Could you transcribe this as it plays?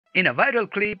In a viral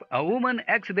clip, a woman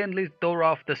accidentally tore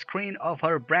off the screen of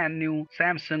her brand new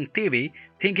Samsung TV,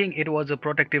 thinking it was a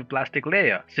protective plastic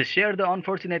layer. She shared the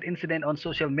unfortunate incident on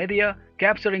social media,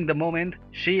 capturing the moment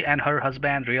she and her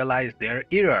husband realized their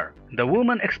error. The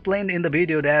woman explained in the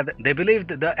video that they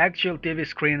believed the actual TV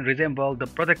screen resembled the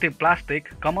protective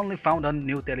plastic commonly found on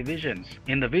new televisions.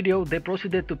 In the video, they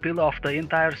proceeded to peel off the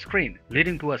entire screen,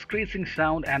 leading to a screeching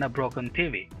sound and a broken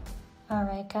TV.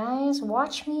 Alright guys,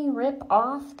 watch me rip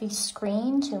off the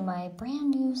screen to my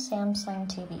brand new Samsung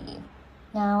TV.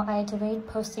 Now, I delayed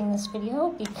posting this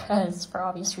video because, for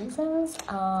obvious reasons,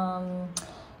 I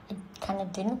kind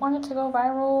of didn't want it to go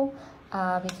viral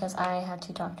because I had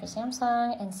to talk to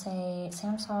Samsung and say,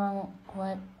 Samsung,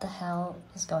 what the hell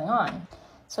is going on?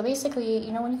 So basically,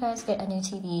 you know when you guys get a new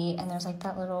TV and there's like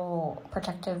that little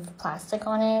protective plastic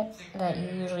on it that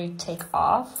you usually take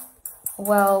off?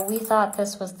 Well, we thought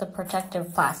this was the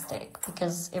protective plastic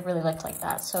because it really looked like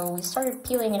that. So we started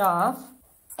peeling it off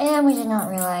and we did not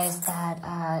realize that,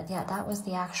 yeah, that was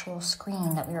the actual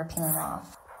screen that we were peeling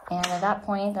off. And at that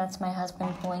point, that's my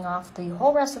husband pulling off the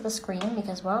whole rest of the screen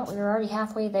because, well, we were already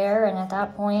halfway there. And at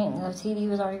that point, the TV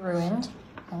was already ruined.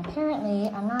 And apparently,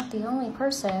 I'm not the only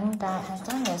person that has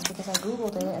done this because I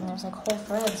Googled it and there's like whole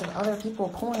threads of other people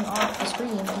pulling off the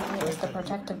screen thinking it was the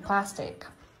protective plastic.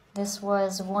 This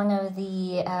was one of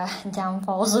the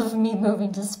downfalls of me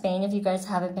moving to Spain. If you guys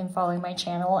haven't been following my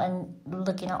channel and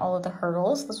looking at all of the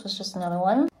hurdles, this was just another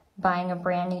one. Buying a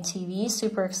brand new TV,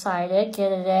 super excited,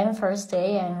 get it in first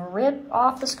day and rip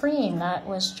off the screen. That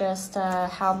was just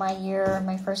how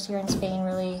my first year in Spain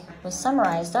really was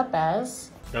summarized up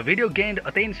as. The video gained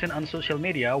attention on social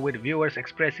media with viewers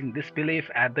expressing disbelief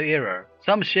at the error.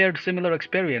 Some shared similar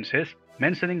experiences,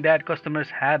 mentioning that customers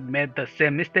had made the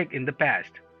same mistake in the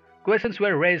past. Questions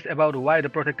were raised about why the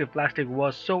protective plastic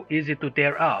was so easy to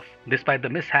tear off. Despite the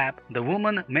mishap, the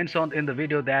woman mentioned in the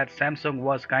video that Samsung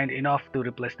was kind enough to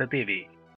replace the TV.